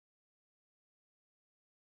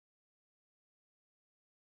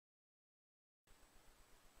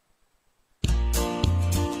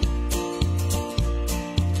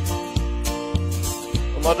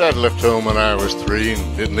My dad left home when I was 3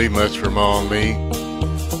 and didn't leave much for Ma and me.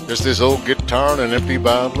 Just this old guitar and an empty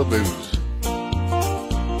bottle of booze.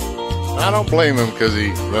 I don't blame him because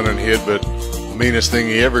he run and hid, but the meanest thing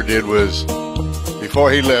he ever did was,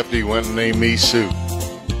 before he left, he went and named me Sue.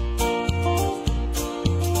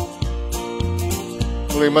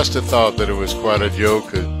 Well, he must have thought that it was quite a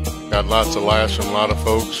joke. It got lots of laughs from a lot of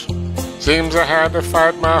folks. Seems I had to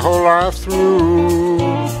fight my whole life through.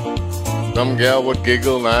 Some gal would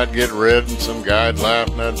giggle and I'd get red, and some guy'd laugh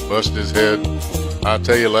and I'd bust his head. I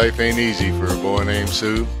tell you, life ain't easy for a boy named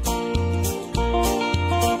Sue.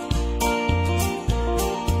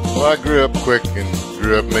 Well, I grew up quick and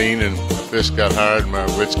grew up mean, and my fists got hard and my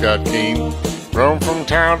wits got keen. Roamed from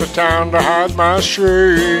town to town to hide my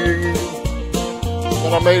shame.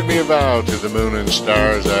 But I made me a vow to the moon and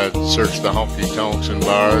stars I'd search the honky-tonks and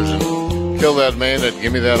bars and kill that man that'd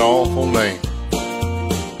give me that awful name.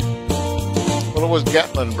 Well, it was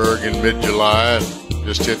Gatlinburg in mid-July, and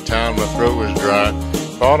just hit town, my throat was dry.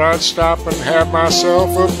 Thought I'd stop and have myself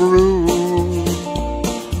a brew.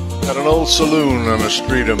 At an old saloon on a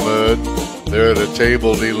street of mud, there at a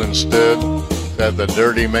table dealing stud, sat the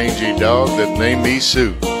dirty mangy dog that named me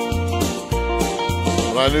Sue.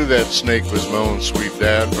 Well, I knew that snake was my own sweet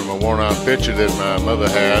dad from a worn-out picture that my mother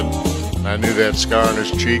had. I knew that scar on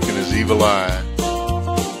his cheek and his evil eye.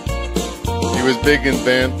 He was big and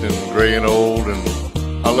bent and gray and old, and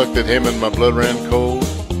I looked at him and my blood ran cold.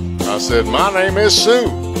 I said, "My name is Sue.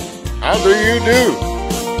 How do you do?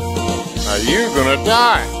 Are you gonna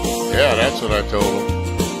die?" Yeah, that's what I told him.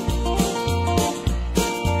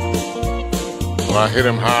 Well, I hit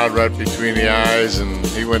him hard right between the eyes, and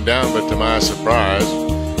he went down, but to my surprise,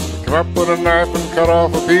 he came up with a knife and cut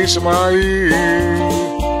off a piece of my ear.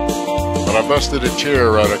 But I busted a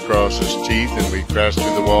chair right across his teeth, and we crashed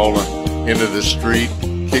through the wall and into the street,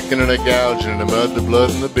 kicking and a gouging in the mud, the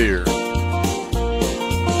blood, and the beer.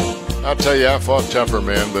 I'll tell you, I fought tougher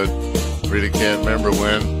men, but really can't remember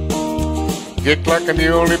when. Kicked like a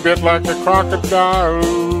mule, he bit like a crocodile.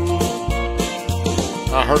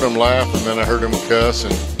 I heard him laugh, and then I heard him cuss,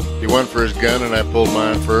 and he went for his gun, and I pulled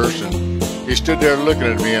mine first, and he stood there looking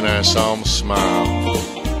at me, and I saw him smile.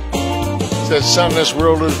 He said, "Son, this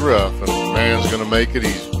world is rough, and if a man's gonna make it,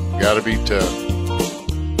 he's gotta be tough."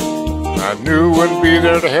 I knew wouldn't be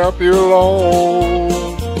there to help you alone.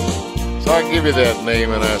 So I give you that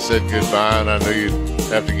name, and I said goodbye, and I knew you'd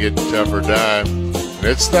have to get tough or die. And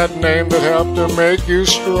it's that name that helped to make you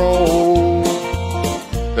strong.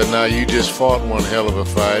 But now you just fought one hell of a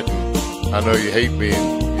fight, and I know you hate me,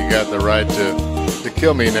 and you got the right to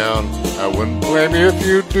kill me now, and I wouldn't blame you if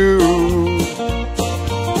you do.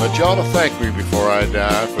 But you ought to thank me before I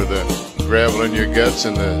die for the gravel in your guts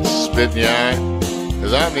and the spit in your eye.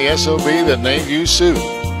 'Cause I'm the SOB that named you Sue.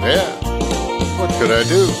 Yeah. What could I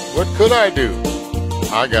do? What could I do?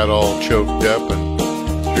 I got all choked up and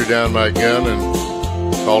threw down my gun and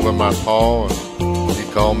called him my paw, and he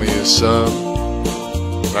called me his son.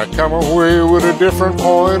 And I come away with a different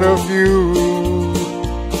point of view.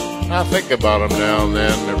 I think about him now and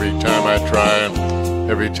then, every time I try and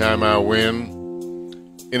every time I win.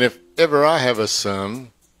 And if ever I have a son,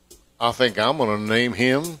 I think I'm gonna name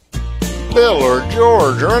him Bill or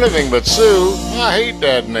George or anything but Sue. I hate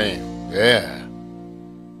that name. Yeah.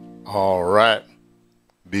 All right.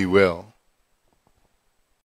 Be well.